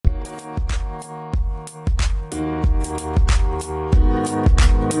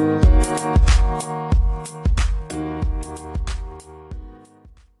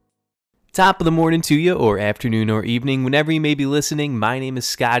Top of the morning to you, or afternoon or evening, whenever you may be listening. My name is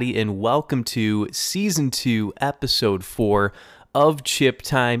Scotty, and welcome to Season 2, Episode 4 of Chip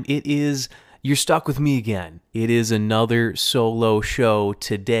Time. You're stuck with me again. It is another solo show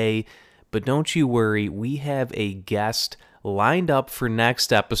today, but don't you worry, we have a guest lined up for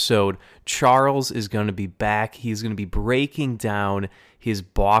next episode. Charles is going to be back. He's going to be breaking down his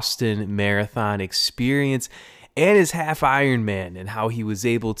Boston Marathon experience and his half Ironman and how he was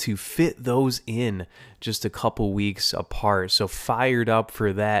able to fit those in just a couple weeks apart. So fired up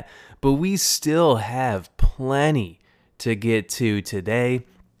for that. But we still have plenty to get to today.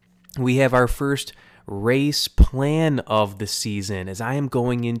 We have our first race plan of the season as I am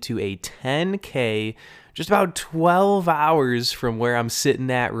going into a 10K just about 12 hours from where I'm sitting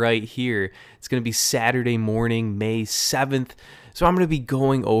at right here. It's going to be Saturday morning, May 7th. So I'm going to be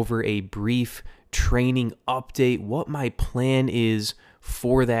going over a brief training update, what my plan is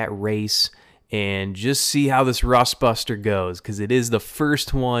for that race, and just see how this Rust Buster goes, because it is the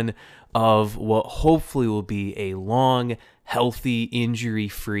first one of what hopefully will be a long, healthy,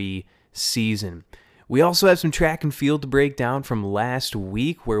 injury-free season. We also have some track and field to break down from last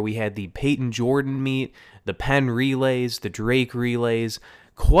week, where we had the Peyton Jordan meet, the Penn relays, the Drake relays,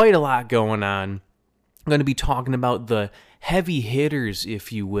 quite a lot going on. I'm going to be talking about the heavy hitters,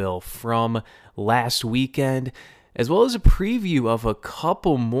 if you will, from last weekend, as well as a preview of a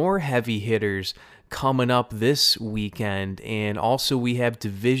couple more heavy hitters coming up this weekend. And also we have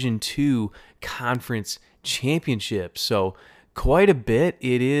Division II Conference Championships. So quite a bit.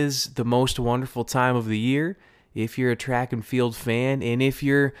 It is the most wonderful time of the year if you're a track and field fan, and if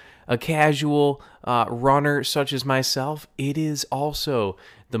you're a casual runner such as myself, it is also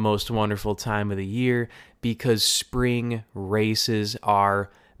the most wonderful time of the year because spring races are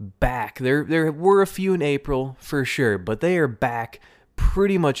back. There were a few in April for sure, but they are back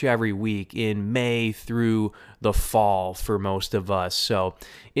pretty much every week in May through the fall for most of us. So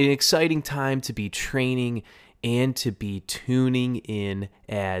an exciting time to be training and to be tuning in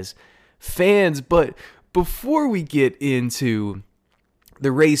as fans. But before we get into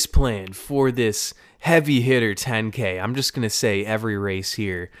the race plan for this heavy hitter 10K, I'm just going to say every race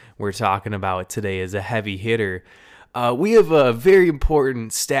here we're talking about today is a heavy hitter. We have a very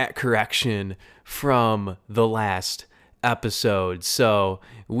important stat correction from the last episode. So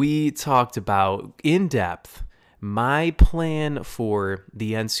we talked about in depth my plan for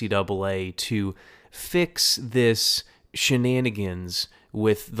the NCAA to fix this shenanigans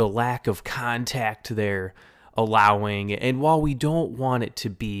with the lack of contact they're allowing. And while we don't want it to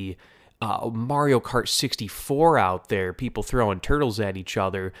be Mario Kart 64 out there, people throwing turtles at each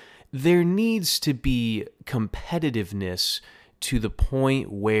other, there needs to be competitiveness to the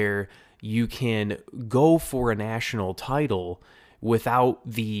point where you can go for a national title without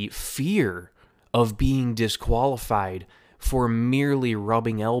the fear of being disqualified for merely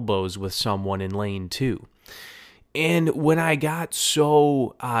rubbing elbows with someone in lane 2. And when I got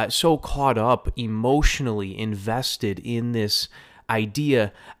so caught up, emotionally invested in this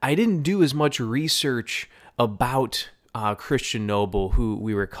idea, I didn't do as much research about Christian Noble, who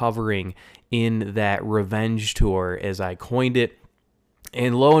we were covering in that revenge tour, as I coined it.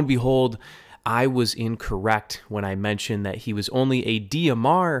 And lo and behold, I was incorrect when I mentioned that he was only a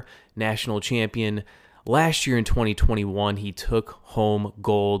DMR national champion. Last year in 2021, he took home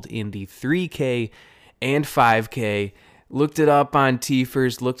gold in the 3K and 5K. Looked it up on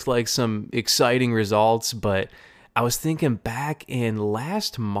TFRRS, looked like some exciting results, but I was thinking back in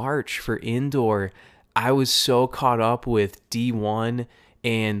last March for indoor, I was so caught up with D1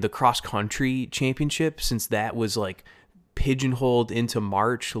 and the cross-country championship, since that was like pigeonholed into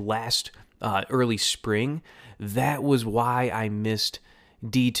March last early spring. That was why I missed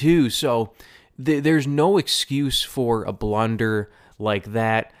D2. So there's no excuse for a blunder like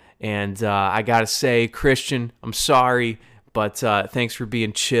that. And I got to say, Christian, I'm sorry, but thanks for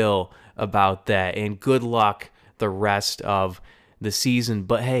being chill about that. And good luck the rest of the season.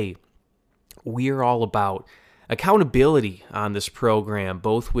 But hey, we are all about accountability on this program,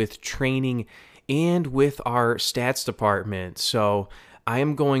 both with training and with our stats department. So I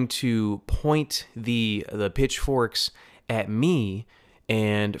am going to point the pitchforks at me,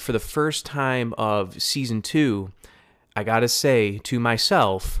 and for the first time of season 2, I gotta say to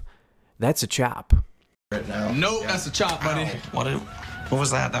myself, that's a chop. Right now. Nope, that's a chop, buddy. What was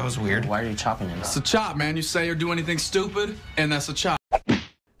that? That was weird. Why are you chopping him? It's a chop, man. You say or do anything stupid, and that's a chop.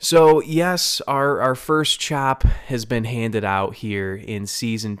 So yes, our first chop has been handed out here in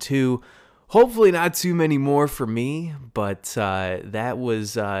season 2. Hopefully not too many more for me, but that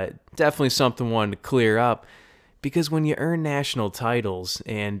was definitely something I wanted to clear up, because when you earn national titles,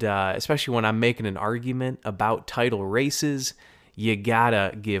 and especially when I'm making an argument about title races, you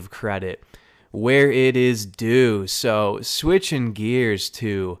gotta give credit where it is due. So switching gears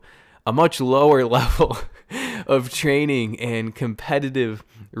to a much lower level of training and competitive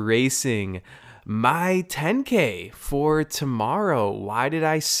racing, my 10K for tomorrow. Why did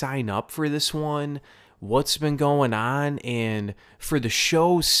I sign up for this one? What's been going on? And for the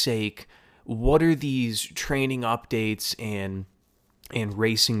show's sake, what are these training updates and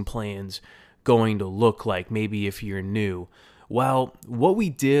racing plans going to look like, maybe if you're new? Well, what we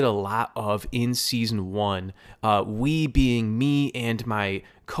did a lot of in season 1, we being me and my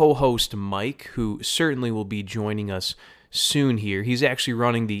co-host Mike, who certainly will be joining us soon here. He's actually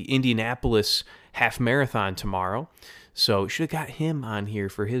running the Indianapolis half marathon tomorrow, so should have got him on here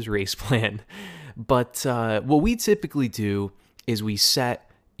for his race plan. But what we typically do is we set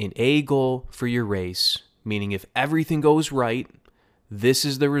an A goal for your race, meaning if everything goes right, this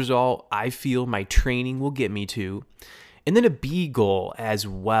is the result I feel my training will get me to. And then a B goal as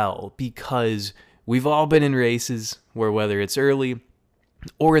well, because we've all been in races where whether it's early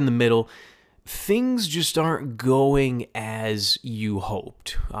or in the middle, things just aren't going as you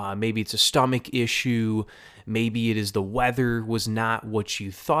hoped. Maybe it's a stomach issue. Maybe it is the weather was not what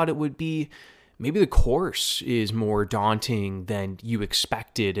you thought it would be. Maybe the course is more daunting than you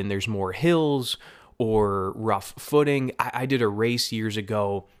expected and there's more hills or rough footing. I did a race years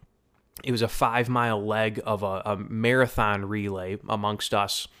ago. It was a 5-mile leg of a marathon relay amongst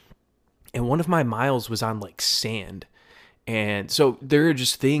us. And one of my miles was on like sand. And so there are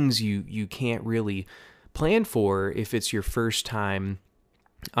just things you can't really plan for if it's your first time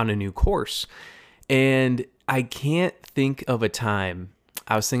on a new course. And I can't think of a time,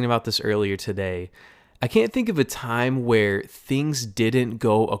 I was thinking about this earlier today, I can't think of a time where things didn't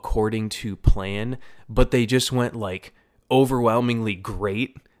go according to plan, but they just went like overwhelmingly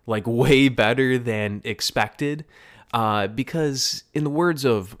great, like way better than expected. Because in the words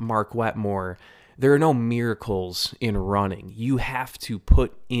of Mark Wetmore, there are no miracles in running. You have to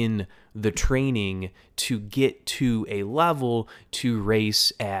put in the training to get to a level to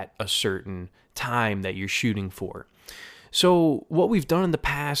race at a certain time that you're shooting for. So what we've done in the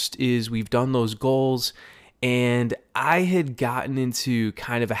past is we've done those goals, and I had gotten into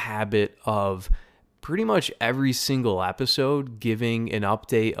kind of a habit of pretty much every single episode giving an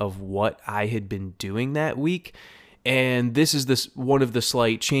update of what I had been doing that week. And this is one of the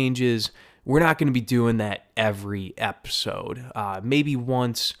slight changes. We're not going to be doing that every episode. Maybe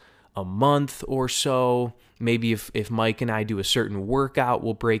once a month or so. Maybe if Mike and I do a certain workout,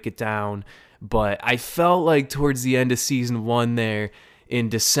 we'll break it down. But I felt like towards the end of season 1 there in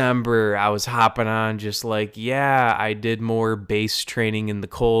December, I was hopping on just like, yeah, I did more base training in the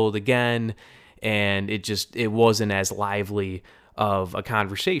cold again. And it wasn't as lively of a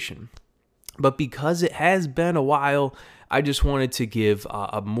conversation. But because it has been a while, I just wanted to give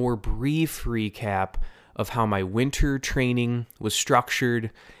a more brief recap of how my winter training was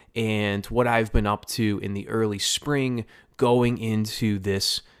structured and what I've been up to in the early spring going into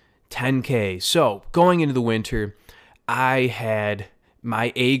this 10K. So going into the winter, I had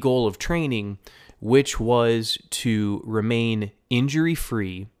my A goal of training, which was to remain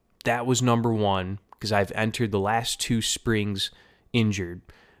injury-free. That was number 1 because I've entered the last 2 springs injured.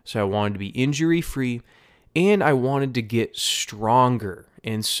 So I wanted to be injury-free and I wanted to get stronger.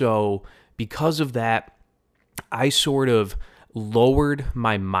 And so because of that, I sort of lowered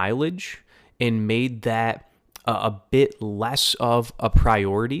my mileage and made that a bit less of a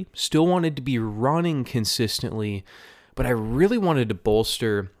priority. Still wanted to be running consistently, but I really wanted to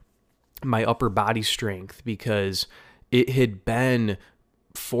bolster my upper body strength because it had been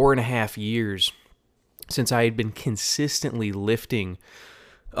 4.5 years since I had been consistently lifting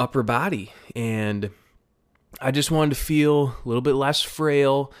upper body, and I just wanted to feel a little bit less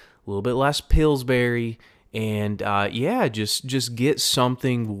frail, a little bit less Pillsbury, and just get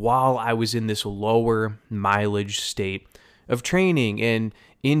something while I was in this lower mileage state of training. And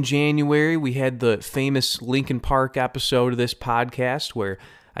in January, we had the famous Linkin Park episode of this podcast where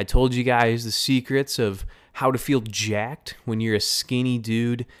I told you guys the secrets of how to feel jacked when you're a skinny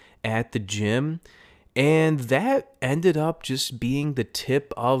dude at the gym. And that ended up just being the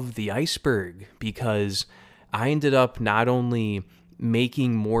tip of the iceberg because I ended up not only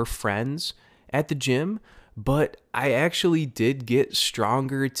making more friends at the gym, but I actually did get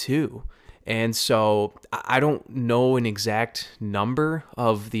stronger too. And so I don't know an exact number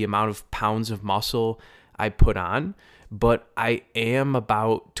of the amount of pounds of muscle I put on, but I am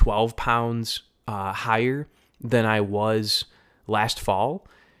about 12 pounds higher than I was last fall.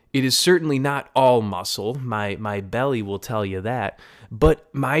 It is certainly not all muscle. My belly will tell you that, but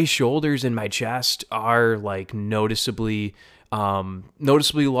my shoulders and my chest are like noticeably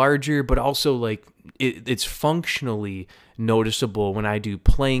larger, but also like it's functionally noticeable when I do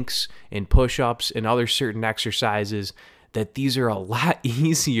planks and push-ups and other certain exercises, that these are a lot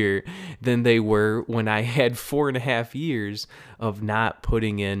easier than they were when I had 4.5 years of not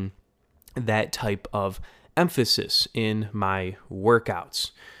putting in that type of emphasis in my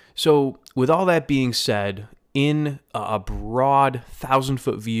workouts. So with all that being said, in a broad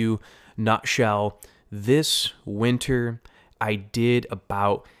 1,000-foot view nutshell, this winter I did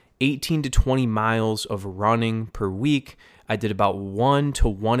about 18 to 20 miles of running per week. I did about 1 to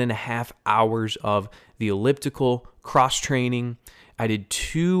 1.5 hours of the elliptical cross training. I did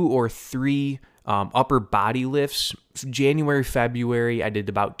 2 or 3 upper body lifts. January, February, I did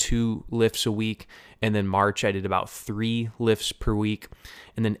about 2 lifts a week. And then March, I did about 3 lifts per week.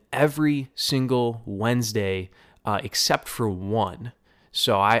 And then every single Wednesday, except for one.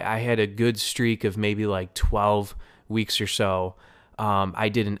 So I had a good streak of maybe like 12 weeks or so. I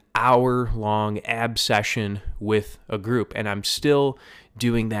did an hour-long ab session with a group, and I'm still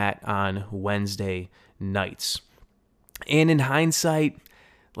doing that on Wednesday nights. And in hindsight,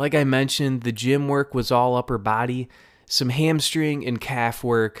 like I mentioned, the gym work was all upper body. Some hamstring and calf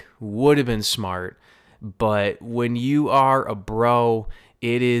work would have been smart, but when you are a bro,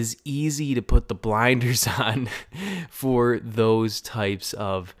 it is easy to put the blinders on for those types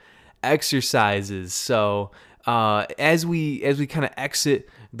of exercises. So as we kind of exit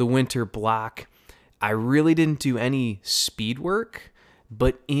the winter block, I really didn't do any speed work,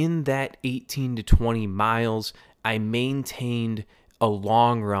 but in that 18 to 20 miles, I maintained a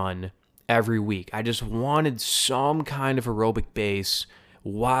long run every week. I just wanted some kind of aerobic base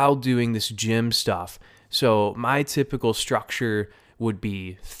while doing this gym stuff. So my typical structure would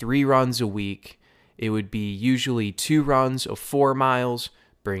be 3 runs a week. It would be usually 2 runs of 4 miles,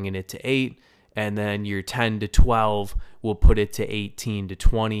 bringing it to 8, and then your 10 to 12 will put it to 18 to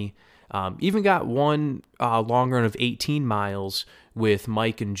 20. Even got one long run of 18 miles with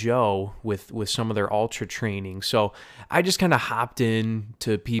Mike and Joe with some of their ultra training. So I just kind of hopped in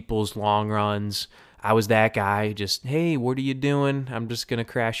to people's long runs. I was that guy, just, hey, what are you doing? I'm just going to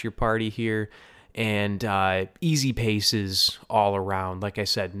crash your party here. And easy paces all around. Like I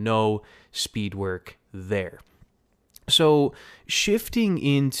said, no speed work there. So shifting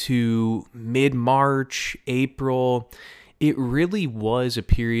into mid-March, April, it really was a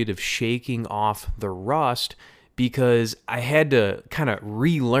period of shaking off the rust, because I had to kind of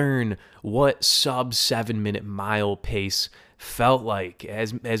relearn what sub 7-minute mile pace felt like.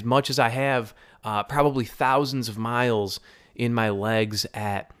 As much as I have probably thousands of miles in my legs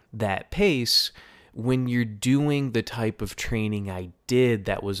at that pace, when you're doing the type of training I did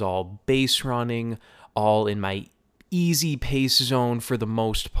that was all base running, all in my easy pace zone for the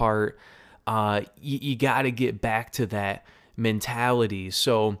most part, you got to get back to that mentality.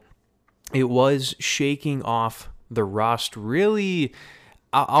 So it was shaking off the rust really,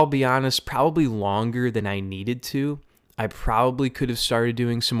 I'll be honest, probably longer than I needed to. I probably could have started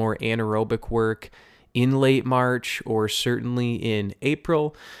doing some more anaerobic work in late March or certainly in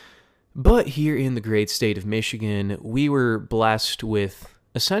April. But here in the great state of Michigan, we were blessed with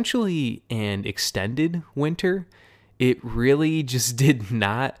essentially an extended winter. It really just did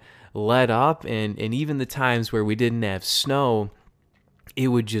not let up. And even the times where we didn't have snow, it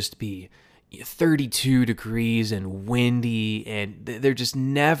would just be 32 degrees and windy. And there just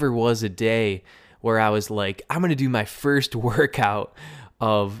never was a day where I was like, I'm going to do my first workout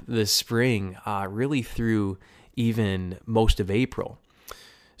of the spring, really through even most of April.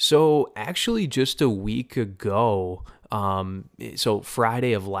 So actually just a week ago, so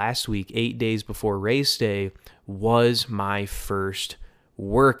Friday of last week, 8 days before race day, was my first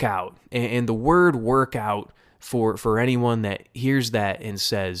workout. And the word workout, for anyone that hears that and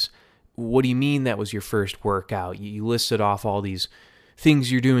says, what do you mean that was your first workout? You listed off all these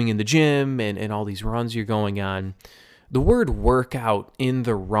things you're doing in the gym and all these runs you're going on. The word workout in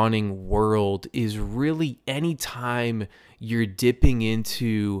the running world is really any time you're dipping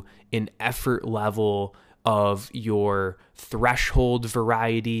into an effort level of your threshold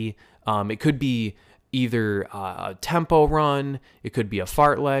variety. It could be either a tempo run, it could be a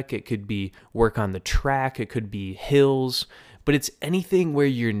fartlek, it could be work on the track, it could be hills, but it's anything where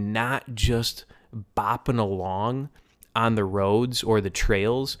you're not just bopping along on the roads or the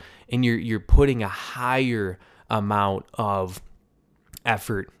trails, and you're putting a higher amount of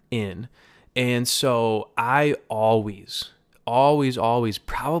effort in. And so I always,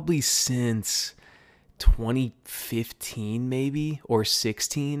 probably since 2015 maybe or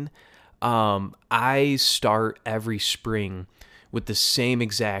 16. I start every spring with the same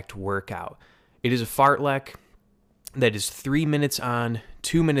exact workout. It is a fartlek that is 3 minutes on,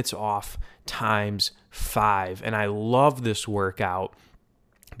 2 minutes off times 5. And I love this workout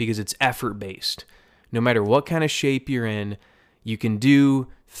because it's effort-based. No matter what kind of shape you're in, you can do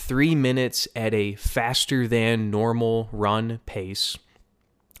 3 minutes at a faster than normal run pace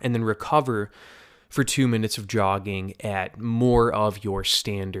and then recover for 2 minutes of jogging at more of your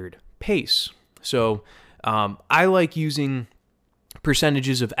standard pace. So I like using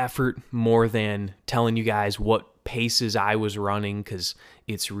percentages of effort more than telling you guys what paces I was running, because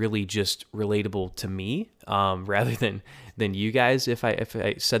it's really just relatable to me rather than you guys if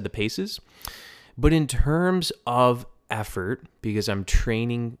I said the paces. But in terms of effort, because I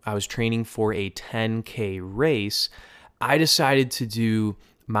was training for a 10K race, I decided to do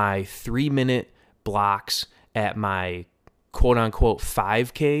my 3-minute blocks at my quote-unquote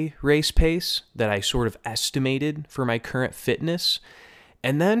 5K race pace that I sort of estimated for my current fitness.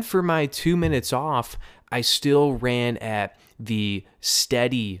 And then for my 2 minutes off, I still ran at the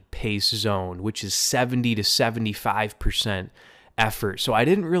steady pace zone, which is 70 to 75% effort. So I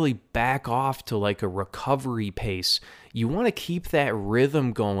didn't really back off to like a recovery pace. You want to keep that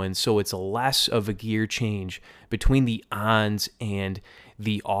rhythm going so it's less of a gear change between the ons and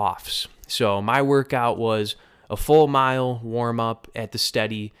the offs. So my workout was a full mile warm up at the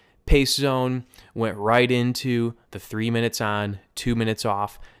steady pace zone, went right into the 3 minutes on, 2 minutes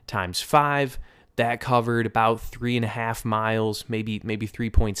off times 5. That covered about 3.5 miles, maybe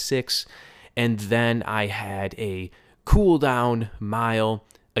 3.6. And then I had a cool down mile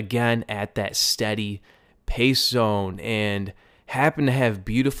again at that steady pace zone, and happened to have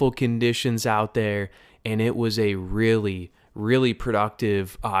beautiful conditions out there. And it was a really, really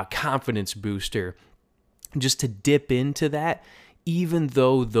productive confidence booster just to dip into that, even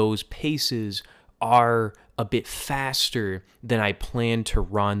though those paces are a bit faster than I planned to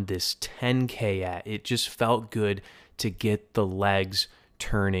run this 10K at. It just felt good to get the legs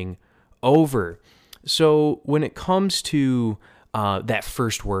turning over. So when it comes to that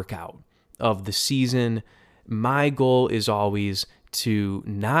first workout of the season, my goal is always to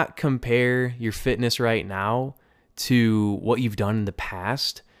not compare your fitness right now to what you've done in the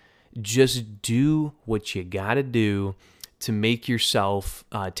past. Just do what you gotta do to make yourself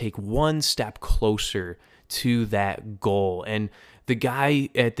take one step closer to that goal. And the guy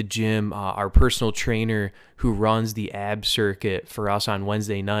at the gym, our personal trainer who runs the ab circuit for us on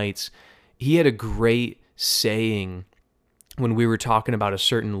Wednesday nights, he had a great saying when we were talking about a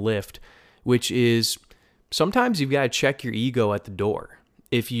certain lift, which is sometimes you've got to check your ego at the door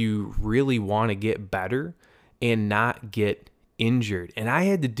if you really want to get better and not get injured. And I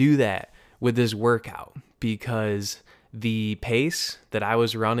had to do that with this workout because the pace that I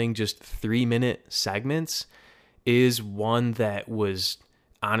was running, just 3-minute segments, is one that was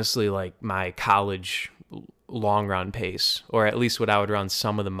honestly like my college long run pace, or at least what I would run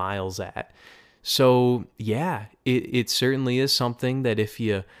some of the miles at. So yeah, it certainly is something that if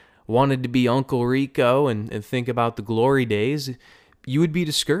you wanted to be Uncle Rico and think about the glory days, you would be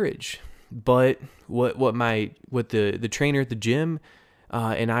discouraged. But what the trainer at the gym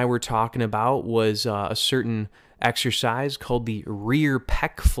and I were talking about was a certain exercise called the rear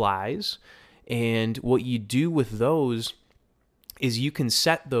pec flies. And what you do with those is you can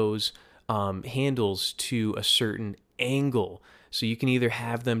set those handles to a certain angle. So you can either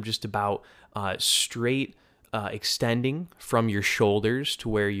have them just about straight extending from your shoulders to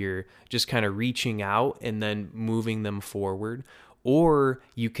where you're just kind of reaching out and then moving them forward, or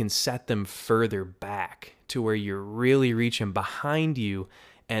you can set them further back to where you're really reaching behind you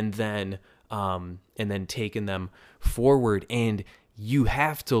and then taking them forward. And you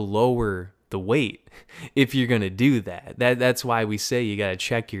have to lower the weight if you're going to do that. That's why we say you got to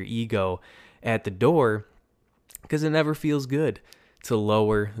check your ego at the door, because it never feels good to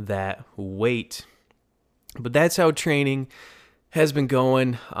lower that weight. But that's how training has been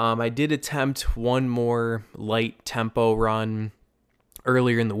going. I did attempt one more light tempo run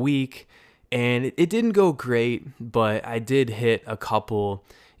earlier in the week, and it didn't go great, but I did hit a couple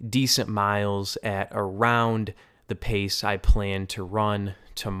decent miles at around the pace I plan to run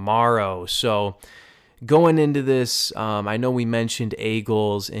tomorrow. So going into this, I know we mentioned A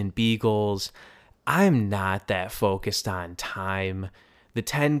goals and B goals. I'm not that focused on time. The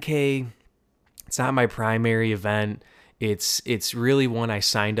 10K, it's not my primary event. It's really one I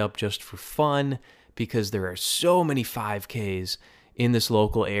signed up just for fun because there are so many 5Ks in this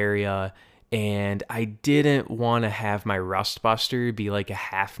local area, and I didn't want to have my Rust Buster be like a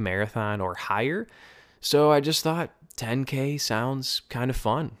half marathon or higher. So I just thought 10K sounds kind of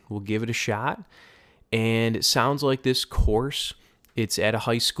fun. We'll give it a shot. And it sounds like this course, it's at a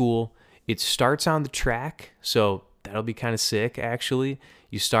high school. It starts on the track, so that'll be kind of sick, actually.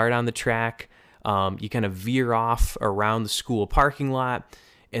 You start on the track, you kind of veer off around the school parking lot,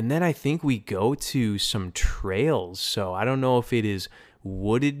 and then I think we go to some trails. So I don't know if it is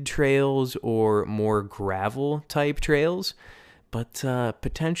wooded trails or more gravel type trails, but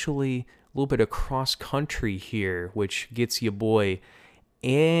potentially a little bit of cross country here, which gets you boy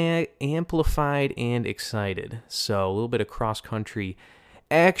amplified and excited. So a little bit of cross country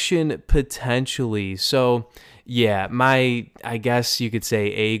action potentially. So yeah, I guess you could say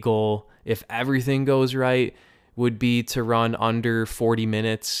a goal, if everything goes right, would be to run under 40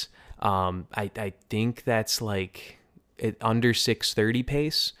 minutes. I think that's like under 6:30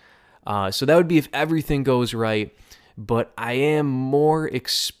 pace. So that would be if everything goes right. But I am more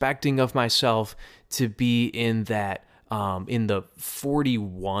expecting of myself to be in that in the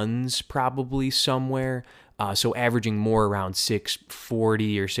 41s probably somewhere. So averaging more around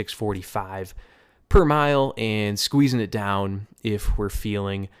 6:40 or 6:45 per mile and squeezing it down if we're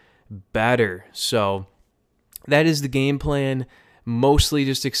feeling better. So that is the game plan. Mostly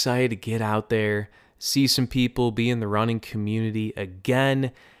just excited to get out there, see some people, be in the running community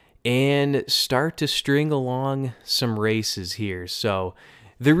again, and start to string along some races here. So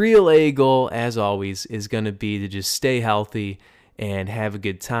the real A goal, as always, is going to be to just stay healthy and have a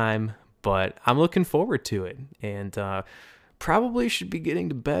good time. But I'm looking forward to it, and probably should be getting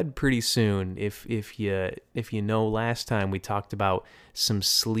to bed pretty soon. If you know, last time we talked about some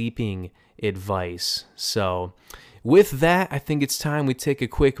sleeping advice. So with that, I think it's time we take a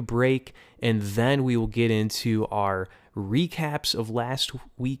quick break, and then we will get into our recaps of last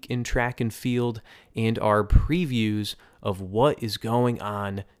week in track and field and our previews of what is going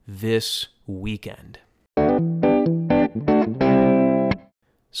on this weekend.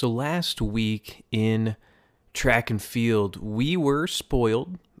 So last week in track and field, we were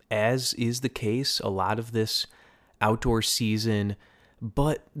spoiled, as is the case a lot of this outdoor season,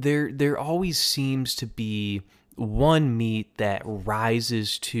 but there always seems to be one meet that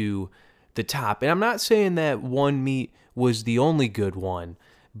rises to the top. And I'm not saying that one meet was the only good one,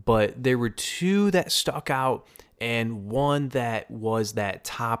 but there were two that stuck out and one that was that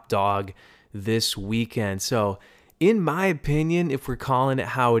top dog this weekend. So in my opinion, if we're calling it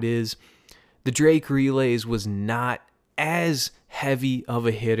how it is, the Drake Relays was not as heavy of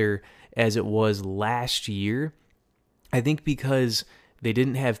a hitter as it was last year. I think because they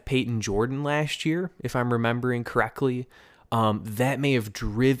didn't have Peyton Jordan last year, if I'm remembering correctly. That may have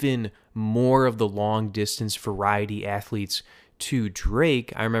driven more of the long distance variety athletes to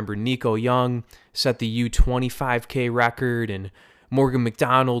Drake. I remember Nico Young set the U25K record and Morgan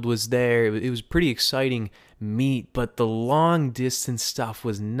McDonald was there. It was a pretty exciting meet, but the long distance stuff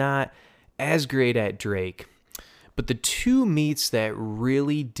was not as great at Drake. But the two meets that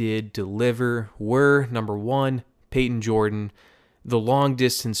really did deliver were, number one, Peyton Jordan. The long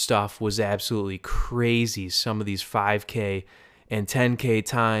distance stuff was absolutely crazy. Some of these 5K and 10K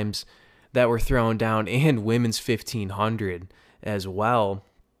times that were thrown down, and women's 1500 as well.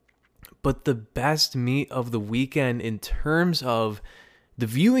 But the best meet of the weekend in terms of the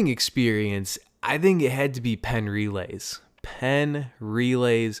viewing experience, I think it had to be Penn Relays. Penn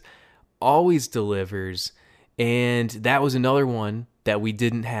Relays always delivers, and that was another one that we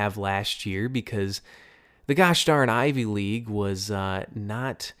didn't have last year because the gosh darn Ivy League was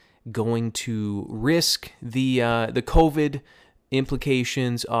not going to risk the COVID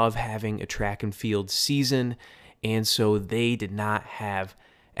implications of having a track and field season, and so they did not have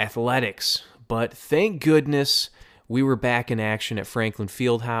athletics. But thank goodness we were back in action at Franklin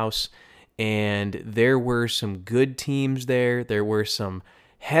Fieldhouse, and there were some good teams there. There were some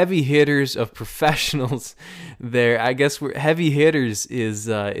heavy hitters of professionals there. I guess heavy hitters is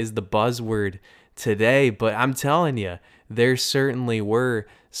the buzzword today, but I'm telling you, there certainly were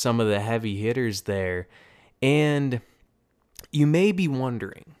some of the heavy hitters there. And you may be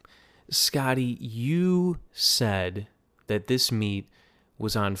wondering, Scotty, you said that this meet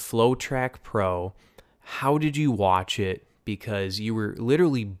was on FloTrack Pro. How did you watch it? Because you were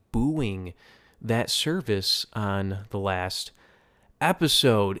literally booing that service on the last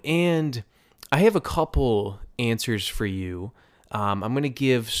episode. And I have a couple answers for you. I'm going to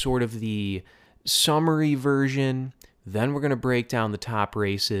give sort of the summary version, then we're going to break down the top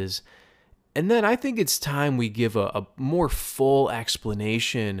races, and then I think it's time we give a more full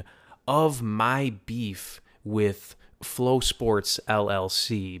explanation of my beef with Flow Sports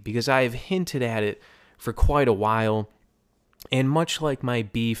LLC, because I have hinted at it for quite a while, and much like my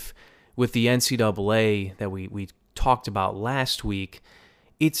beef with the NCAA that we talked about last week,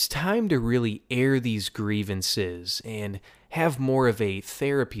 it's time to really air these grievances and have more of a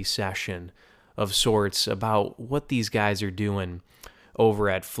therapy session of sorts about what these guys are doing over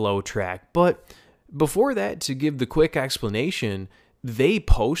at FloTrack. But before that, to give the quick explanation, they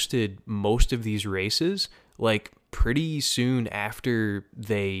posted most of these races like pretty soon after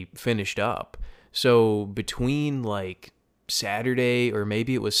they finished up. So between like Saturday, or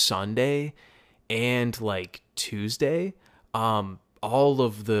maybe it was Sunday, and like Tuesday, all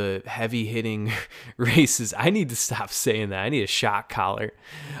of the heavy hitting races, I need to stop saying that. I need a shock collar.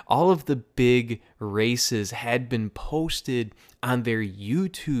 All of the big races had been posted on their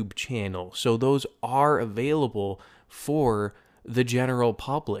YouTube channel. So those are available for the general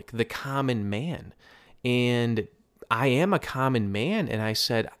public, the common man. And I am a common man, and I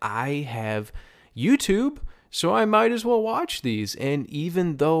said, I have YouTube, so I might as well watch these. And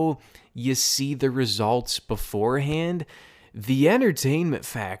even though you see the results beforehand, the entertainment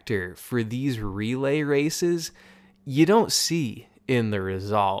factor for these relay races, you don't see in the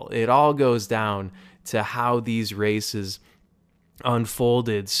result. It all goes down to how these races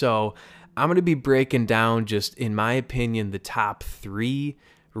unfolded. So I'm going to be breaking down, just in my opinion, the top 3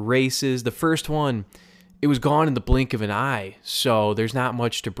 races. The first one, it was gone in the blink of an eye, so there's not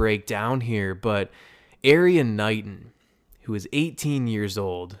much to break down here, but Erriyon Knighton, who is 18 years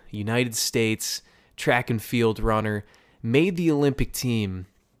old, United States track and field runner, made the Olympic team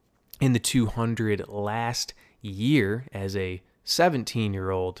in the 200 last year as a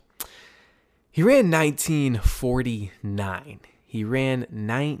 17-year-old. He ran 19:49. He ran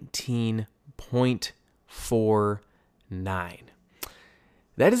 19.49.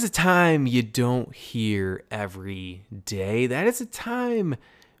 That is a time you don't hear every day. That is a time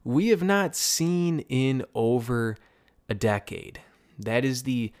we have not seen in over a decade. That is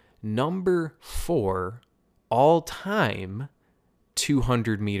the number 4 all-time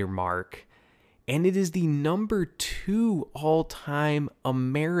 200-meter mark, and it is the number 2 all-time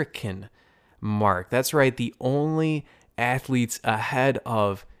American mark. That's right, the only athletes ahead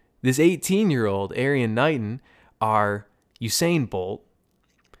of this 18-year-old Erriyon Knighton are Usain Bolt,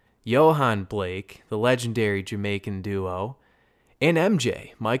 Johan Blake, the legendary Jamaican duo, and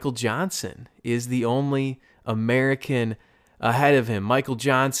MJ. Michael Johnson is the only American ahead of him. Michael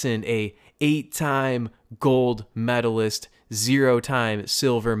Johnson, a 8-time gold medalist, 0-time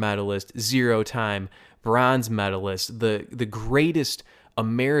silver medalist, 0-time bronze medalist, the greatest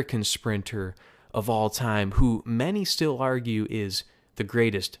American sprinter of all time, who many still argue is the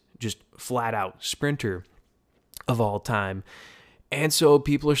greatest, just flat out sprinter of all time. And so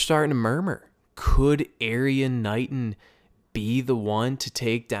people are starting to murmur, could Erriyon Knighton be the one to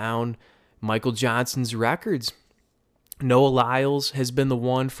take down Michael Johnson's records? Noah Lyles has been the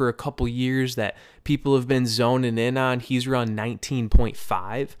one for a couple years that people have been zoning in on. He's run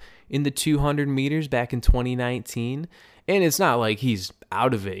 19.5 in the 200 meters back in 2019. And it's not like he's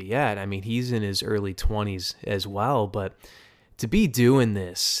out of it yet. I mean, he's in his early 20s as well. But to be doing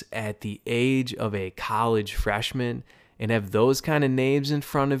this at the age of a college freshman and have those kind of names in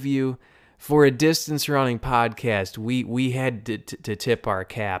front of you for a distance running podcast, we had to tip our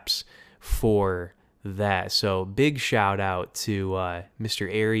caps for that. So big shout out to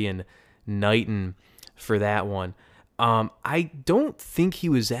Mr. Erriyon Knighton for that one. I don't think he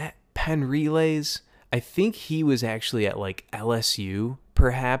was at Penn Relays. I think he was actually at like LSU,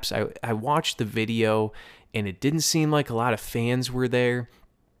 perhaps. I watched the video and it didn't seem like a lot of fans were there,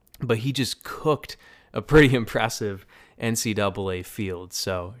 but he just cooked a pretty impressive NCAA field.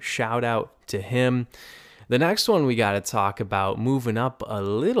 So shout out to him. The next one we got to talk about, moving up a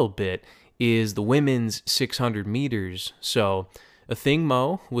little bit, is the women's 600 meters. So Athing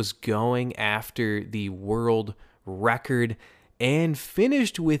Mu was going after the world record and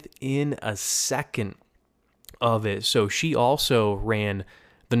finished within a second of it. So she also ran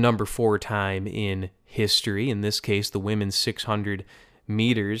the number 4 time in history, in this case, the women's 600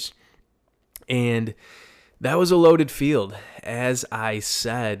 meters. And that was a loaded field, as I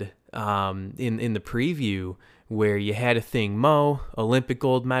said in the preview, where you had Athing Mu, Olympic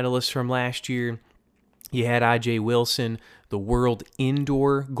gold medalist from last year. You had I.J. Wilson, the world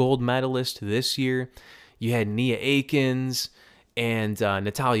indoor gold medalist this year. You had Nia Akins and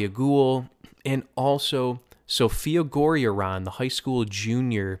Natalia Gould, and also Sophia Goriaran, the high school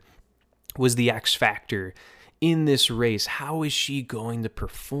junior, was the X factor in this race. How is she going to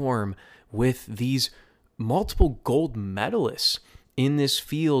perform with these multiple gold medalists in this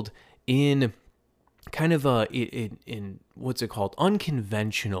field in kind of in what's it called,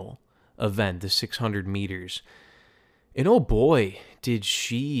 unconventional event, the 600 meters? And oh boy, did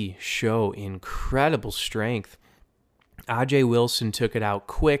she show incredible strength. Ajay Wilson took it out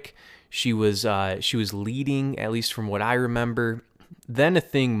quick. She was leading, at least from what I remember. Then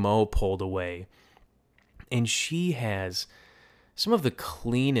Athing Mu pulled away. And she has some of the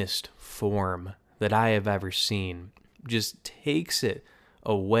cleanest form that I have ever seen. Just takes it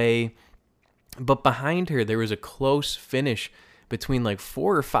away. But behind her, there was a close finish between like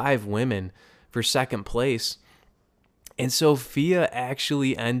 4 or 5 women for second place. And Sophia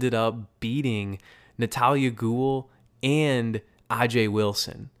actually ended up beating Natalia Gould and Ajay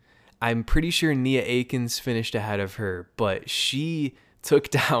Wilson. I'm pretty sure Nia Akins finished ahead of her, but she took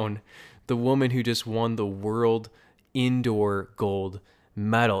down the woman who just won the world indoor gold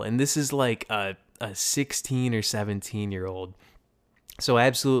medal. And this is like a 16 or 17-year-old. So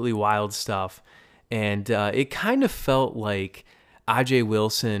absolutely wild stuff. And it kind of felt like Ajay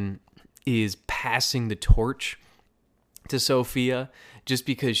Wilson is passing the torch to Sophia just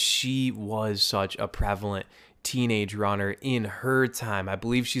because she was such a prevalent teenage runner in her time. I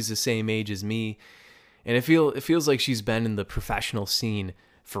believe she's the same age as me. And it feels like she's been in the professional scene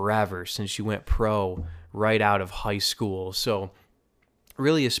forever since she went pro right out of high school. So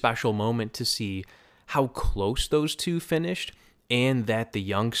really a special moment to see how close those two finished and that the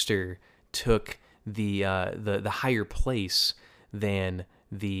youngster took the higher place than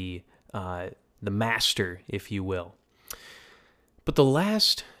the master, if you will. But the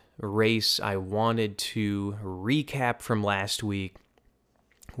last race I wanted to recap from last week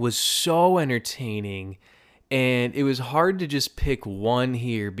was so entertaining, and it was hard to just pick one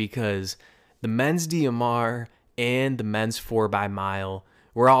here because the men's DMR and the men's 4x-mile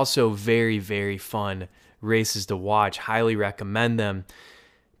were also very, very fun races to watch. Highly recommend them.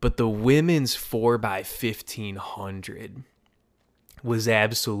 But the women's 4x1500 was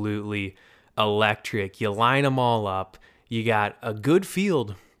absolutely electric. You line them all up. You got a good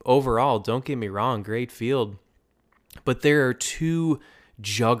field overall. Don't get me wrong, great field. But there are two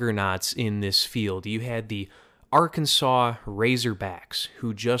juggernauts in this field. You had the Arkansas Razorbacks,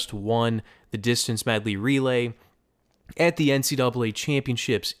 who just won the distance medley relay at the NCAA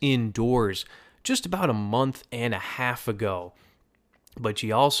championships indoors just about a month and a half ago. But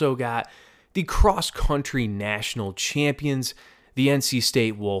you also got the cross-country national champions, the NC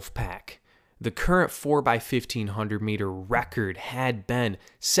State Wolfpack. The current 4x1500 meter record had been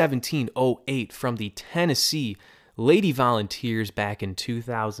 17:08 from the Tennessee Lady Volunteers back in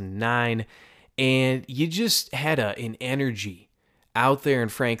 2009. And you just had an energy out there in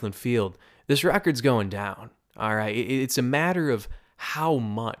Franklin Field. This record's going down, all right? It's a matter of how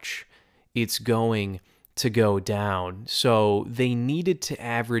much it's going to go down. So they needed to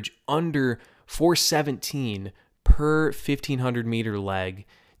average under 417 per 1500 meter leg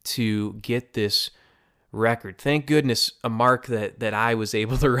to get this record. Thank goodness, a mark that I was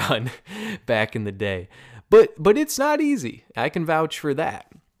able to run back in the day. But it's not easy. I can vouch for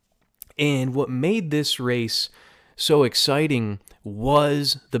that. And what made this race so exciting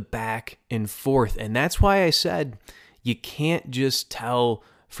was the back and forth. And that's why I said you can't just tell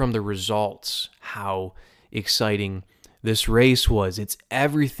from the results how exciting this race was. It's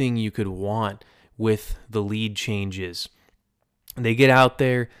everything you could want with the lead changes. They get out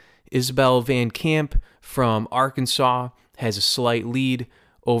there. Isabel Van Camp from Arkansas has a slight lead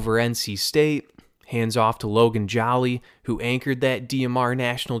over NC State. Hands off to Logan Jolly, who anchored that DMR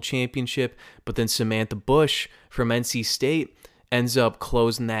National Championship. But then Samantha Bush from NC State ends up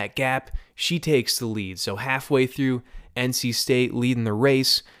closing that gap. She takes the lead. So halfway through, NC State leading the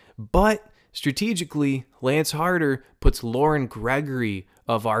race. But strategically, Lance Harder puts Lauren Gregory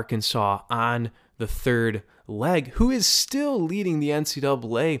of Arkansas on the third leg, who is still leading the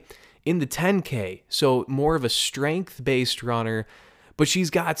NCAA in the 10K. So more of a strength-based runner, but she's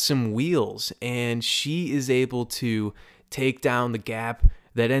got some wheels, and she is able to take down the gap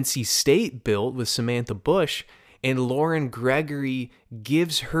that NC State built with Samantha Bush, and Lauren Gregory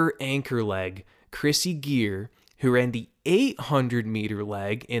gives her anchor leg, Chrissy Gear, who ran the 800-meter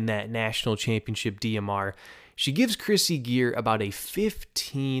leg in that national championship DMR. She gives Chrissy Gear about a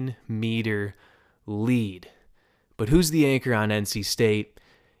 15-meter lead. But who's the anchor on NC State?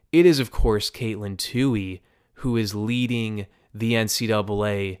 It is, of course, Caitlin Toohey, who is leading the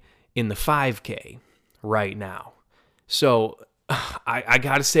NCAA in the 5K right now. So I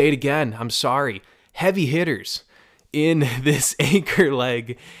got to say it again. I'm sorry. Heavy hitters in this anchor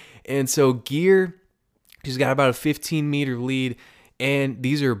leg. And so Gear, she's got about a 15-meter lead. And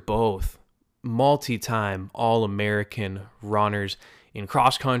these are both multi-time All-American runners in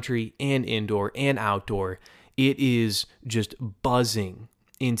cross-country and indoor and outdoor. It is just buzzing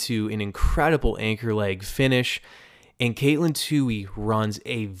into an incredible anchor leg finish. And Caitlin Toohey runs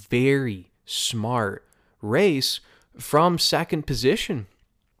a very smart race from second position.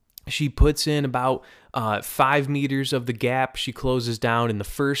 She puts in about 5 meters of the gap. She closes down in the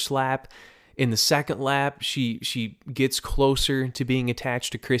first lap. In the second lap, she gets closer to being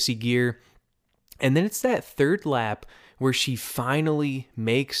attached to Chrissy Gear. And then it's that third lap where she finally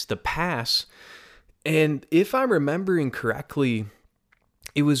makes the pass. And if I'm remembering correctly,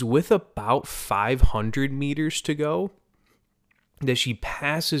 it was with about 500 meters to go that she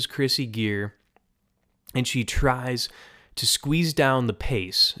passes Chrissy Gear, and she tries to squeeze down the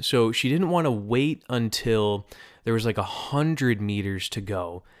pace. So she didn't want to wait until there was like 100 meters to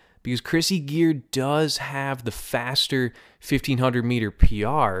go, because Chrissy Gear does have the faster 1500 meter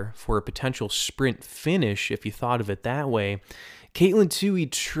PR for a potential sprint finish, if you thought of it that way. Caitlin Toohey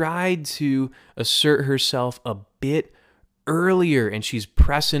tried to assert herself a bit earlier, and she's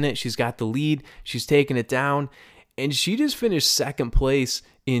pressing it. She's got the lead. She's taking it down, and she just finished second place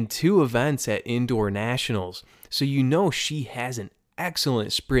in 2 events at Indoor Nationals. So you know she has an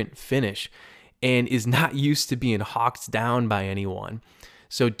excellent sprint finish and is not used to being hawked down by anyone.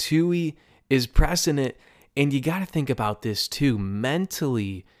 So Toohey is pressing it, and you got to think about this too.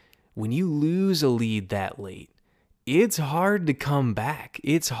 Mentally, when you lose a lead that late, it's hard to come back.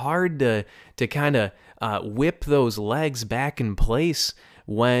 It's hard to kind of whip those legs back in place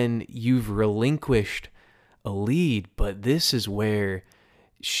when you've relinquished a lead. But this is where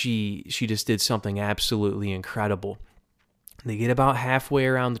she just did something absolutely incredible. They get about halfway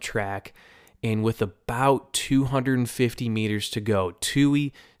around the track, and with about 250 meters to go,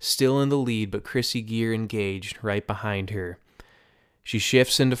 Toohey still in the lead, but Chrissy Gear engaged right behind her. She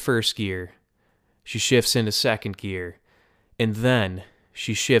shifts into first gear. She shifts into second gear. And then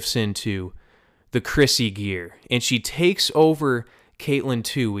she shifts into the Chrissy Gear. And she takes over Caitlin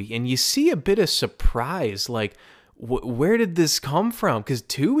Toohey. And you see a bit of surprise, like, where did this come from? Because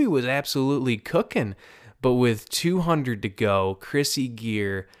Toohey was absolutely cooking. But with 200 to go, Chrissy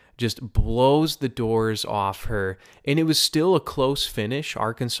Gear just blows the doors off her. And it was still a close finish.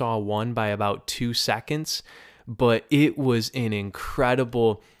 Arkansas won by about 2 seconds. But it was an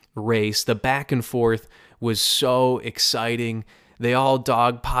incredible race. The back and forth was so exciting. They all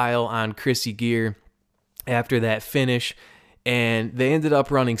dogpile on Chrissy Gear after that finish. And they ended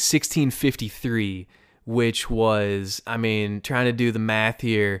up running 16:53, which was, I mean, trying to do the math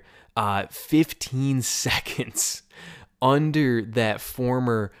here, 15 seconds under that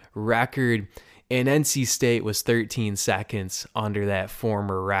former record, and NC State was 13 seconds under that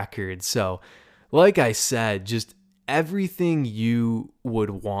former record. So, like I said, just everything you would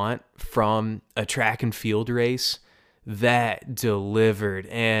want from a track and field race, that delivered.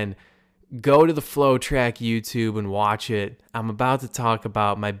 And go to the Flow Track YouTube and watch it. I'm about to talk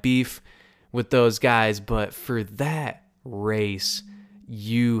about my beef with those guys, but for that race,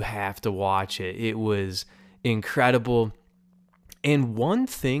 you have to watch it. It was incredible. And one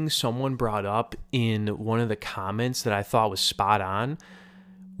thing someone brought up in one of the comments that I thought was spot on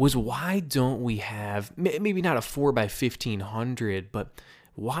was, why don't we have, maybe not a 4x1500, but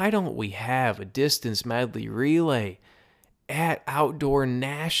why don't we have a distance medley relay at Outdoor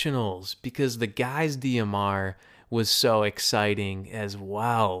Nationals? Because the guys' DMR was so exciting as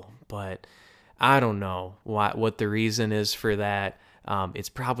well. But I don't know what the reason is for that. It's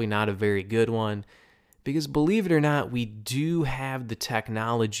probably not a very good one, because believe it or not, we do have the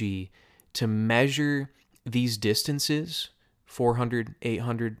technology to measure these distances, 400,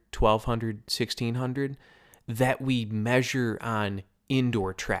 800, 1200, 1600, that we measure on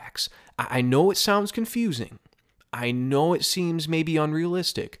indoor tracks. I know it sounds confusing. I know it seems maybe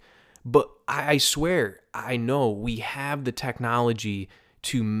unrealistic, but I swear, I know we have the technology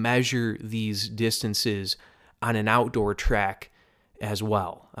to measure these distances on an outdoor track as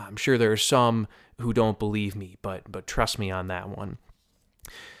well. I'm sure there are some who don't believe me, but trust me on that one.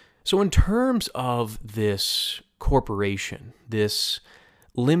 So in terms of this corporation, this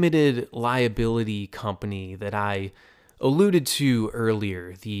limited liability company that I alluded to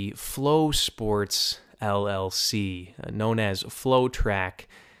earlier, the Flow Sports LLC, known as Flow Track,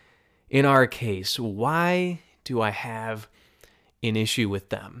 in our case, why do I have an issue with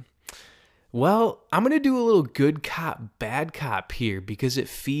them? Well, I'm going to do a little good cop, bad cop here, because it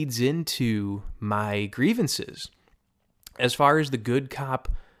feeds into my grievances. As far as the good cop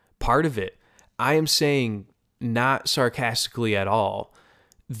part of it, I am saying, not sarcastically at all,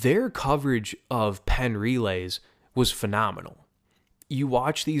 their coverage of Penn relays was phenomenal. You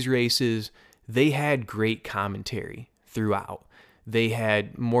watch these races, they had great commentary throughout. They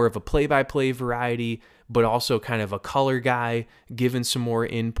had more of a play-by-play variety, but also kind of a color guy giving some more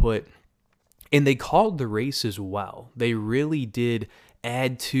input. And they called the race as well. They really did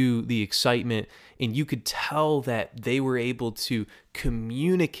add to the excitement, and you could tell that they were able to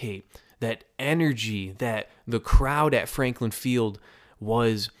communicate that energy that the crowd at Franklin Field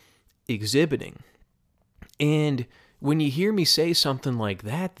was exhibiting. And when you hear me say something like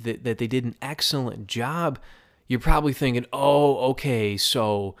that they did an excellent job, you're probably thinking, oh, okay,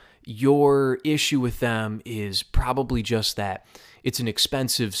 so your issue with them is probably just that it's an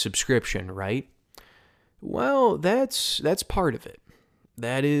expensive subscription, right? Well, that's part of it.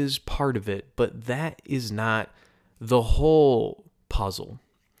 That is part of it, but that is not the whole puzzle.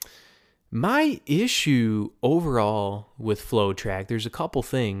 My issue overall with FloTrack, there's a couple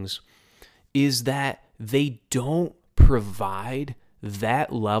things, is that they don't provide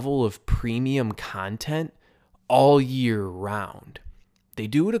that level of premium content all year round. They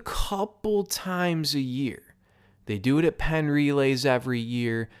do it a couple times a year. They do it at Penn Relays every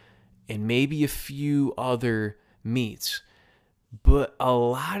year and maybe a few other meets. But a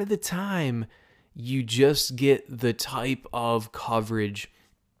lot of the time, you just get the type of coverage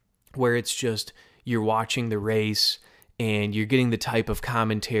where it's just you're watching the race and you're getting the type of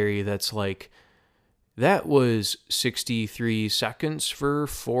commentary that's like, that was 63 seconds for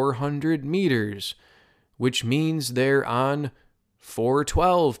 400 meters, which means they're on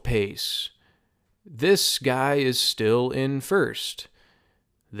 4:12 pace. This guy is still in first.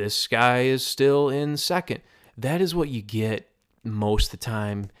 This guy is still in second. That is what you get most of the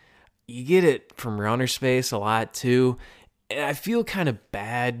time. You get it from Runner Space a lot too. And I feel kind of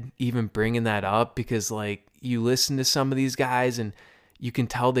bad even bringing that up because like you listen to some of these guys and you can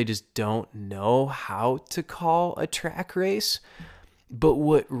tell they just don't know how to call a track race. But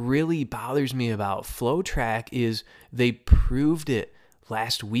what really bothers me about FloTrack is they proved it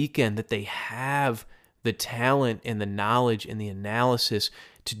last weekend that they have the talent and the knowledge and the analysis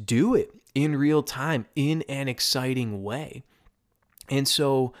to do it in real time in an exciting way. And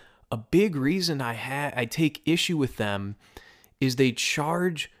so a big reason I take issue with them is they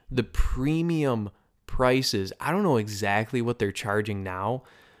charge the premium prices. I don't know exactly what they're charging now,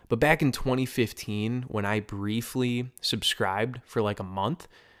 but back in 2015, when I briefly subscribed for like a month,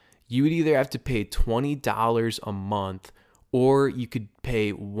 you would either have to pay $20 a month or you could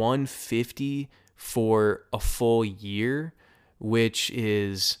pay $150 for a full year, which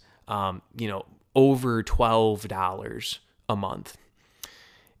is, over $12 a month.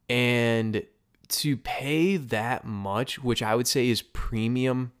 And to pay that much, which I would say is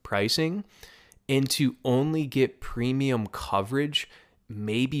premium pricing, and to only get premium coverage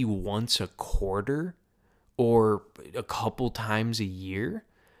maybe once a quarter or a couple times a year,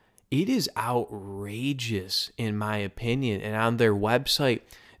 it is outrageous in my opinion. And on their website,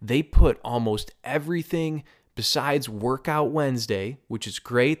 they put almost everything besides Workout Wednesday, which is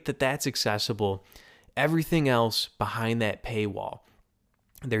great that that's accessible, everything else behind that paywall.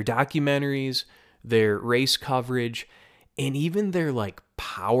 Their documentaries, their race coverage, and even their like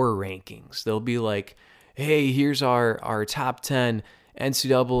power rankings. They'll be like, hey, here's our top 10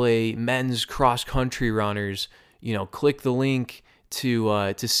 NCAA men's cross country runners. Click the link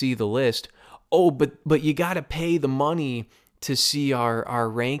to see the list. Oh, but you got to pay the money to see our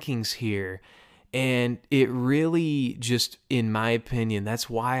rankings here. And it really just, in my opinion, that's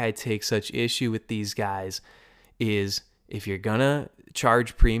why I take such issue with these guys, is if you're gonna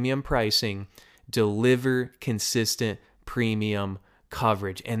charge premium pricing, deliver consistent premium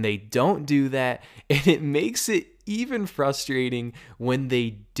coverage. And they don't do that. And it makes it even frustrating when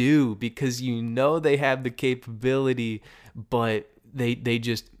they do, because they have the capability, but they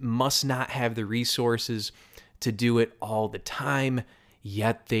just must not have the resources to do it all the time,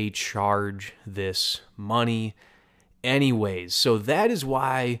 yet they charge this money anyways. So that is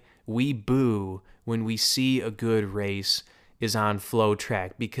why we boo when we see a good race is on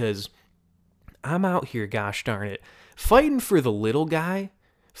FloTrack, because I'm out here, gosh darn it, fighting for the little guy,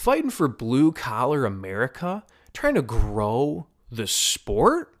 fighting for blue collar America, trying to grow the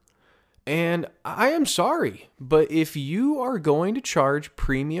sport. And I am sorry, but if you are going to charge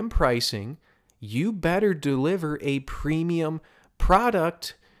premium pricing, you better deliver a premium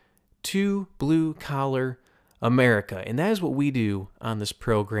product to blue collar America. And that is what we do on this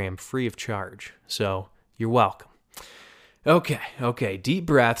program, free of charge. So you're welcome. Okay. Deep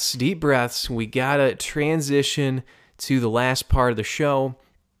breaths. We got to transition to the last part of the show,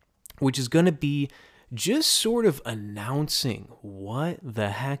 which is going to be just sort of announcing what the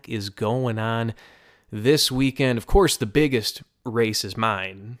heck is going on this weekend. Of course, the biggest race is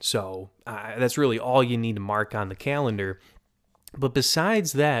mine, so that's really all you need to mark on the calendar. But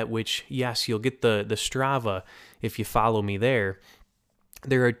besides that, which, yes, you'll get the Strava if you follow me there,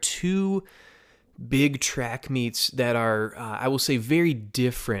 there are two big track meets that are, I will say, very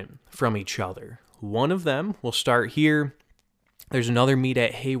different from each other. One of them, we'll start here. There's another meet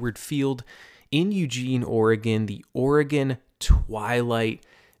at Hayward Field in Eugene, Oregon, the Oregon Twilight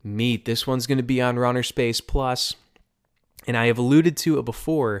Meet. This one's going to be on Runner Space Plus, and I have alluded to it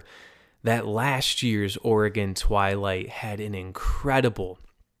before that last year's Oregon Twilight had an incredible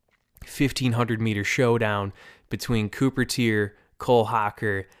 1,500-meter showdown between Cooper Teare, Cole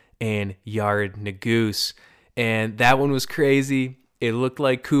Hocker, and Yared Nuguse. And that one was crazy. It looked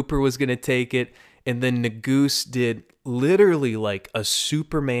like Cooper was going to take it, and then Nuguse did literally like a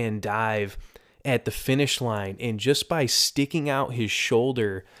Superman dive at the finish line, and just by sticking out his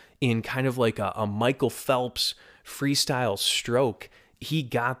shoulder in kind of like a Michael Phelps freestyle stroke, he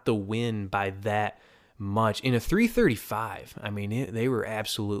got the win by that much in a 3:35. I mean, they were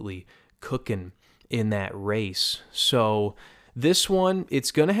absolutely cooking in that race. So this one,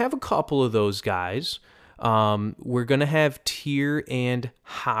 it's going to have a couple of those guys. We're going to have Teare and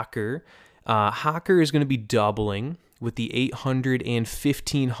Hocker. Hocker is going to be doubling with the 800 and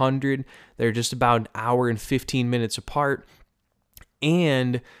 1,500. They're just about an hour and 15 minutes apart.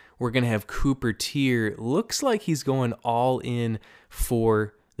 And we're going to have Cooper Teare. Looks like he's going all in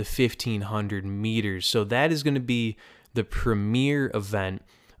for the 1,500 meters. So that is going to be the premier event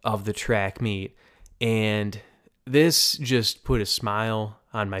of the track meet. And this just put a smile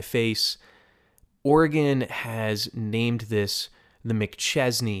on my face. Oregon has named this the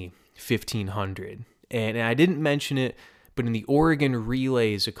McChesney 1,500. And I didn't mention it, but in the Oregon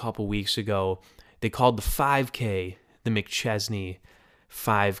relays a couple weeks ago, they called the 5K the McChesney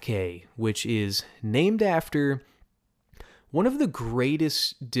 5K, which is named after one of the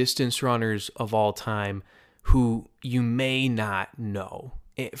greatest distance runners of all time who you may not know.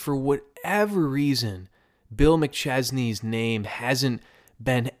 For whatever reason, Bill McChesney's name hasn't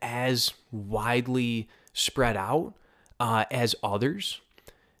been as widely spread out as others.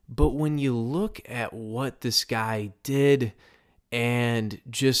 But when you look at what this guy did and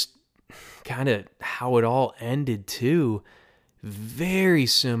just kind of how it all ended too, very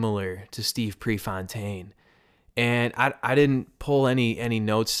similar to Steve Prefontaine. And I didn't pull any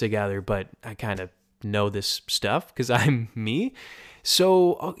notes together, but I kind of know this stuff because I'm me.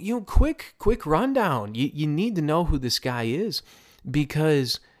 So, quick rundown. You need to know who this guy is,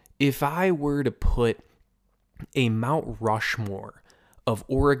 because if I were to put a Mount Rushmore of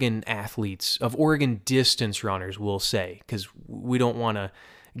Oregon athletes, of Oregon distance runners, we'll say, because we don't want to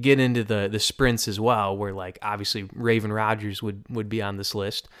get into the sprints as well, where like obviously Raven Rogers would be on this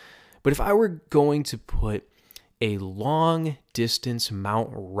list. But if I were going to put a long distance Mount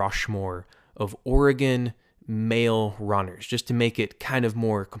Rushmore of Oregon male runners, just to make it kind of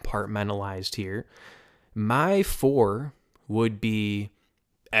more compartmentalized here, my 4 would be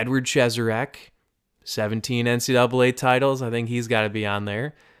Edward Cheserek, 17 NCAA titles. I think he's got to be on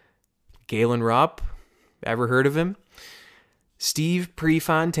there. Galen Rupp, ever heard of him? Steve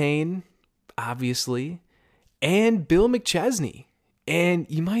Prefontaine, obviously, and Bill McChesney. And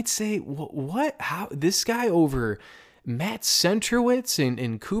you might say, what? How? This guy over Matt Centrowitz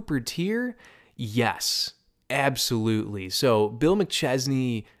and Cooper Teare? Yes, absolutely. So Bill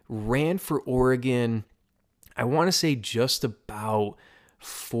McChesney ran for Oregon, I want to say just about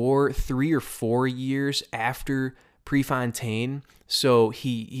 3 or 4 years after Prefontaine. So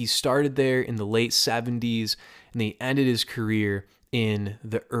he started there in the late 70s, and he ended his career in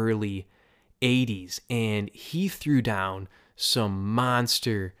the early 80s. And he threw down some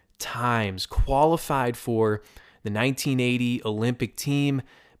monster times, qualified for the 1980 Olympic team,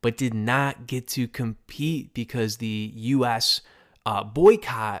 but did not get to compete because the U.S.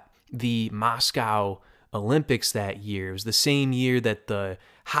 Boycott the Moscow Olympics that year. It was the same year that the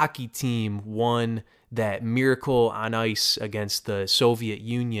hockey team won that miracle on ice against the Soviet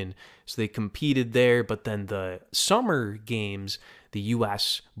Union. So they competed there, but then the summer games, the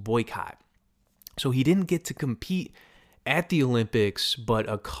U.S. boycott. So he didn't get to compete at the Olympics, but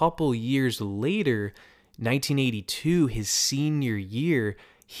a couple years later, 1982, his senior year,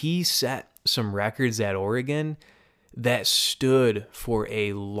 he set some records at Oregon that stood for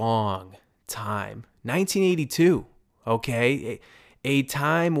a long time. 1982, okay? A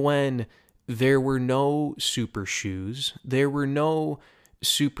time when there were no super shoes, there were no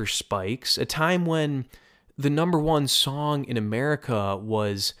super spikes, a time when the number one song in America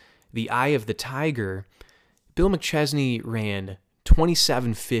was The Eye of the Tiger. Bill McChesney ran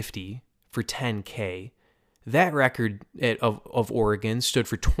 27:50 for 10K. That record of Oregon stood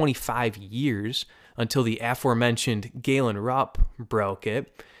for 25 years until the aforementioned Galen Rupp broke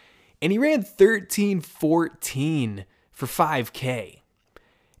it. And he ran 13:14 for 5K.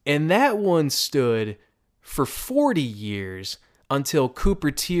 And that one stood for 40 years until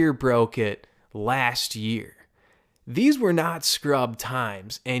Cooper Teare broke it last year. These were not scrub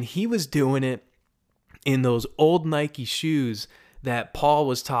times, and he was doing it in those old Nike shoes that Paul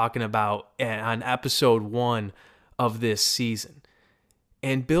was talking about on episode 1 of this season.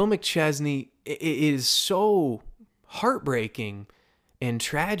 And Bill McChesney, it is so heartbreaking and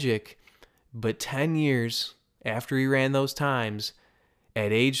tragic, but 10 years after he ran those times,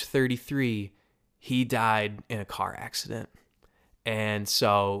 at age 33, he died in a car accident. And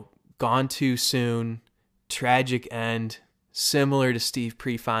so, gone too soon, tragic end, similar to Steve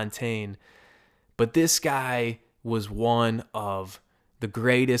Prefontaine. But this guy was one of the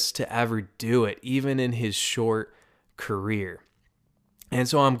greatest to ever do it, even in his short career. And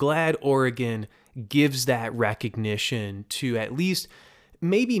so I'm glad Oregon gives that recognition to at least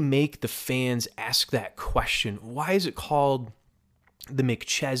maybe make the fans ask that question. Why is it called the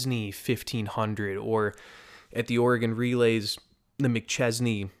McChesney 1500, or at the Oregon Relays, the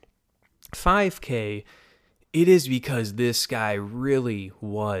McChesney 5K? It is because this guy really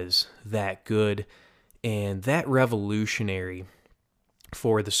was that good and that revolutionary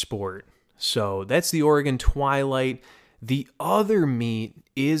for the sport. So that's the Oregon Twilight. The other meet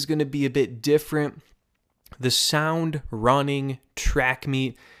is going to be a bit different. The Sound Running Track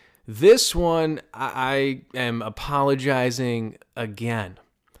Meet. This one, I am apologizing again,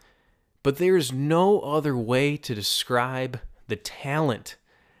 but there's no other way to describe the talent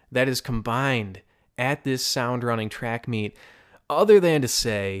that is combined at this Sound Running Track Meet other than to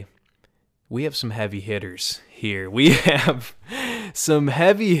say we have some heavy hitters here. We have some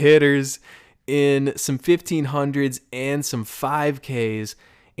heavy hitters in some 1500s and some 5Ks.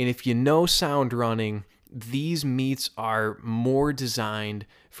 And if you know sound running, these meets are more designed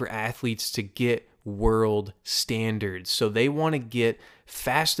for athletes to get world standards. So they want to get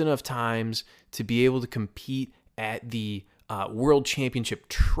fast enough times to be able to compete at the World Championship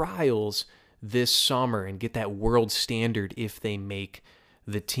trials this summer and get that world standard if they make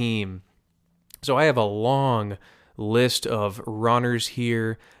the team. So I have a long list of runners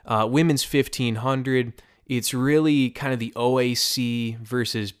here. Women's 1500, it's really kind of the OAC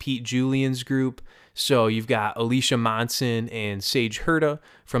versus Pete Julian's group. So you've got Alicia Monson and Sage Herta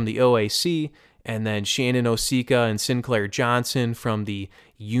from the OAC, and then Shannon Osika and Sinclair Johnson from the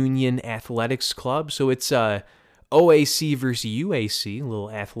Union Athletics Club. So it's OAC versus UAC, a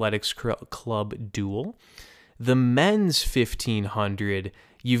little athletics club duel. The men's 1500,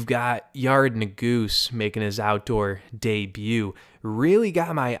 you've got Yared Nuguse making his outdoor debut. Really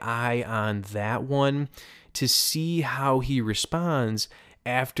got my eye on that one to see how he responds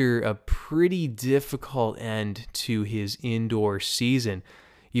after a pretty difficult end to his indoor season.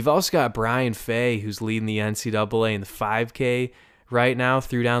 You've also got Brian Fay, who's leading the NCAA in the 5K right now,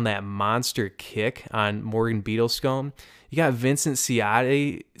 threw down that monster kick on Morgan Beetlescombe. You got Vincent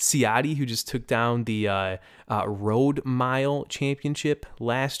Ciotti, who just took down the Road Mile Championship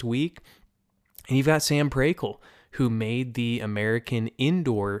last week. And you've got Sam Prakel, who made the American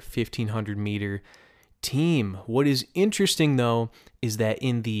Indoor 1500-meter team. What is interesting, though, is that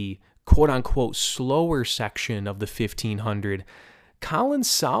in the quote-unquote slower section of the 1500, Colin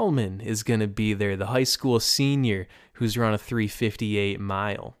Solomon is going to be there, the high school senior who's run a 3:58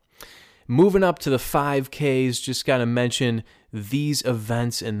 mile. Moving up to the 5Ks, just got to mention these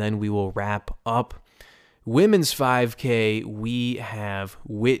events and then we will wrap up. Women's 5K, we have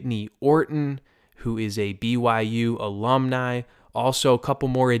Whitney Orton, who is a BYU alumni. Also, a couple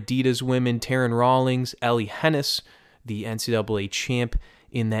more Adidas women, Taryn Rawlings, Ellie Hennis, the NCAA champ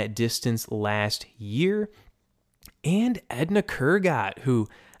in that distance last year. And Edna Kurgat, who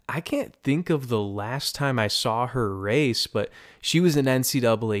I can't think of the last time I saw her race, but she was an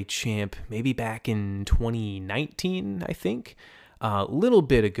NCAA champ maybe back in 2019, I think. A little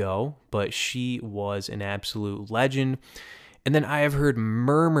bit ago, but she was an absolute legend. And then I have heard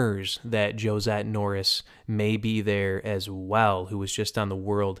murmurs that Josette Norris may be there as well, who was just on the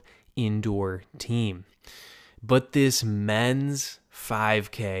world indoor team. But this men's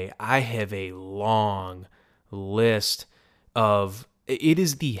 5K, I have a long list of, it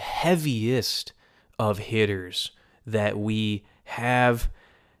is the heaviest of hitters that we have.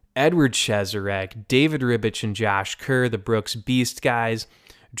 Edward Cheserek, David Ribich and Josh Kerr, the Brooks Beast guys,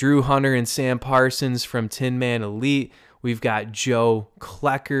 Drew Hunter and Sam Parsons from Tin Man Elite. We've got Joe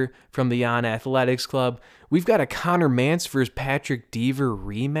Klecker from the Yon Athletics Club. We've got a Connor Mance versus Patrick Deaver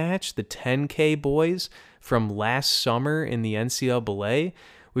rematch, the 10K boys from last summer in the NCAA.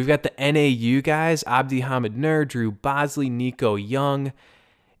 We've got the NAU guys, Abdi Hamid Nur, Drew Bosley, Nico Young,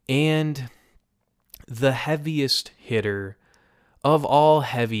 and the heaviest hitter of all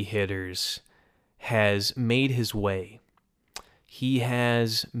heavy hitters, has made his way. He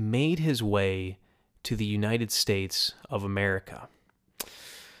has made his way to the United States of America.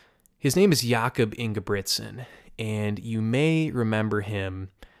 His name is Jakob Ingebrigtsen, and you may remember him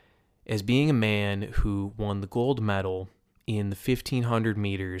as being a man who won the gold medal in the 1500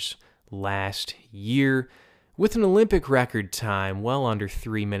 meters last year with an Olympic record time well under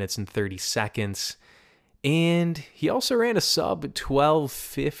 3 minutes and 30 seconds. And he also ran a sub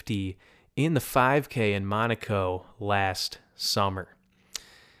 12:50 in the 5K in Monaco last summer.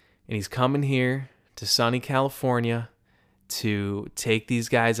 And he's coming here to sunny California to take these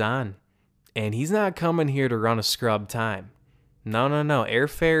guys on. And he's not coming here to run a scrub time. No.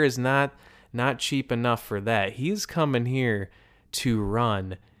 Airfare is not cheap enough for that. He's coming here to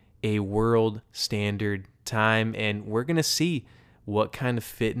run a world standard time, and we're going to see what kind of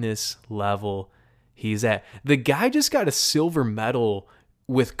fitness level he's at. The guy just got a silver medal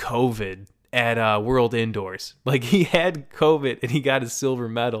with COVID at World Indoors. Like, he had COVID and he got a silver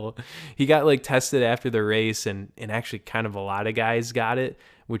medal. He got tested after the race, and actually kind of a lot of guys got it,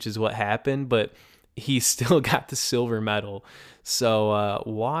 which is what happened, but he still got the silver medal. So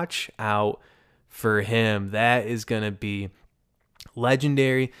watch out for him. That is going to be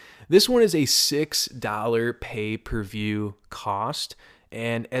legendary. This one is a $6 pay-per-view cost.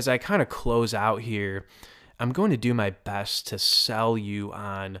 And as I kind of close out here, I'm going to do my best to sell you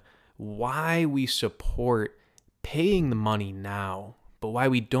on why we support paying the money now, but why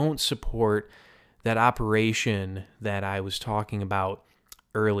we don't support that operation that I was talking about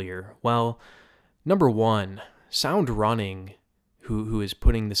earlier. Well, number one, Sound Running, who is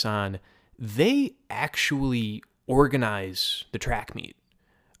putting this on, they actually organize the track meet.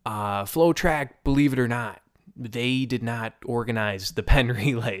 Flow Track, believe it or not, they did not organize the Penn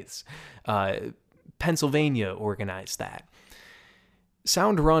Relays. Pennsylvania organized that.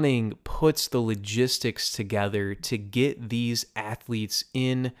 Sound Running puts the logistics together to get these athletes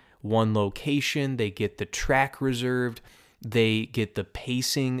in one location. They get the track reserved. They get the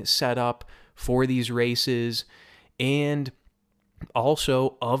pacing set up for these races. And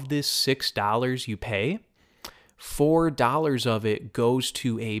also, of this $6 you pay, $4 of it goes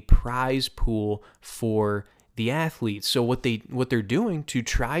to a prize pool for the athletes. So what they're doing to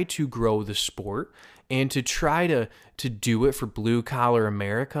try to grow the sport and to try to do it for blue collar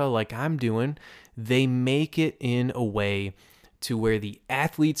America like I'm doing, they make it in a way to where the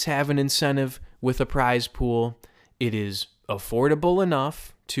athletes have an incentive with a prize pool. It is affordable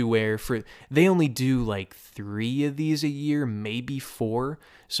enough to where they only do 3 of these a year, maybe 4.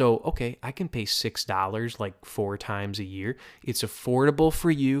 So, okay, I can pay $6 4 times a year. It's affordable for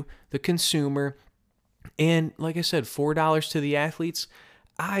you, the consumer. And like I said, $4 to the athletes.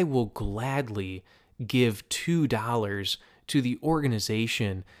 I will gladly give $2 to the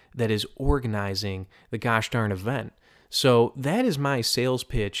organization that is organizing the gosh darn event. So that is my sales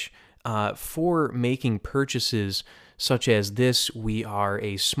pitch for making purchases such as this. We are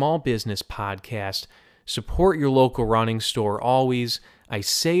a small business podcast. Support your local running store always. I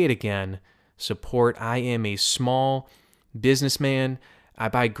say it again, support. I am a small businessman. I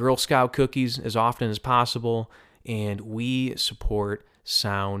buy Girl Scout cookies as often as possible, and we support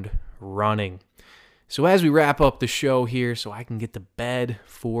Sound Running. So as we wrap up the show here, so I can get to bed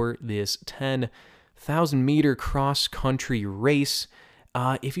for this 10,000 meter cross country race,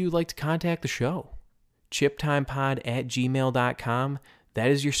 if you'd like to contact the show, chiptimepod@gmail.com. That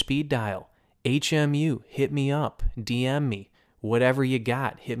is your speed dial. HMU, hit me up, DM me, whatever you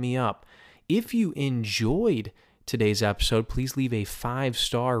got, hit me up. If you enjoyed today's episode, please leave a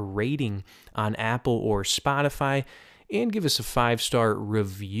 5-star rating on Apple or Spotify, and give us a 5-star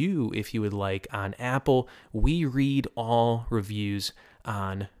review if you would like on Apple. We read all reviews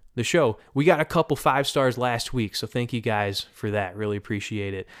on the show. We got a couple 5 stars last week, so thank you guys for that. Really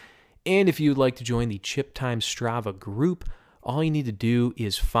appreciate it. And if you'd like to join the Chip Time Strava group, all you need to do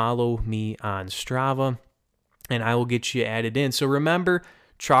is follow me on Strava, and I will get you added in. So remember,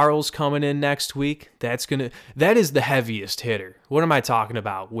 Charles coming in next week. That is the heaviest hitter. What am I talking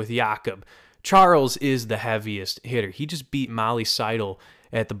about with Jakob? Charles is the heaviest hitter. He just beat Molly Seidel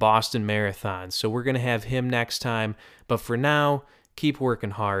at the Boston Marathon. So we're going to have him next time. But for now, keep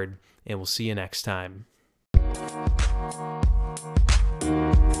working hard, and we'll see you next time.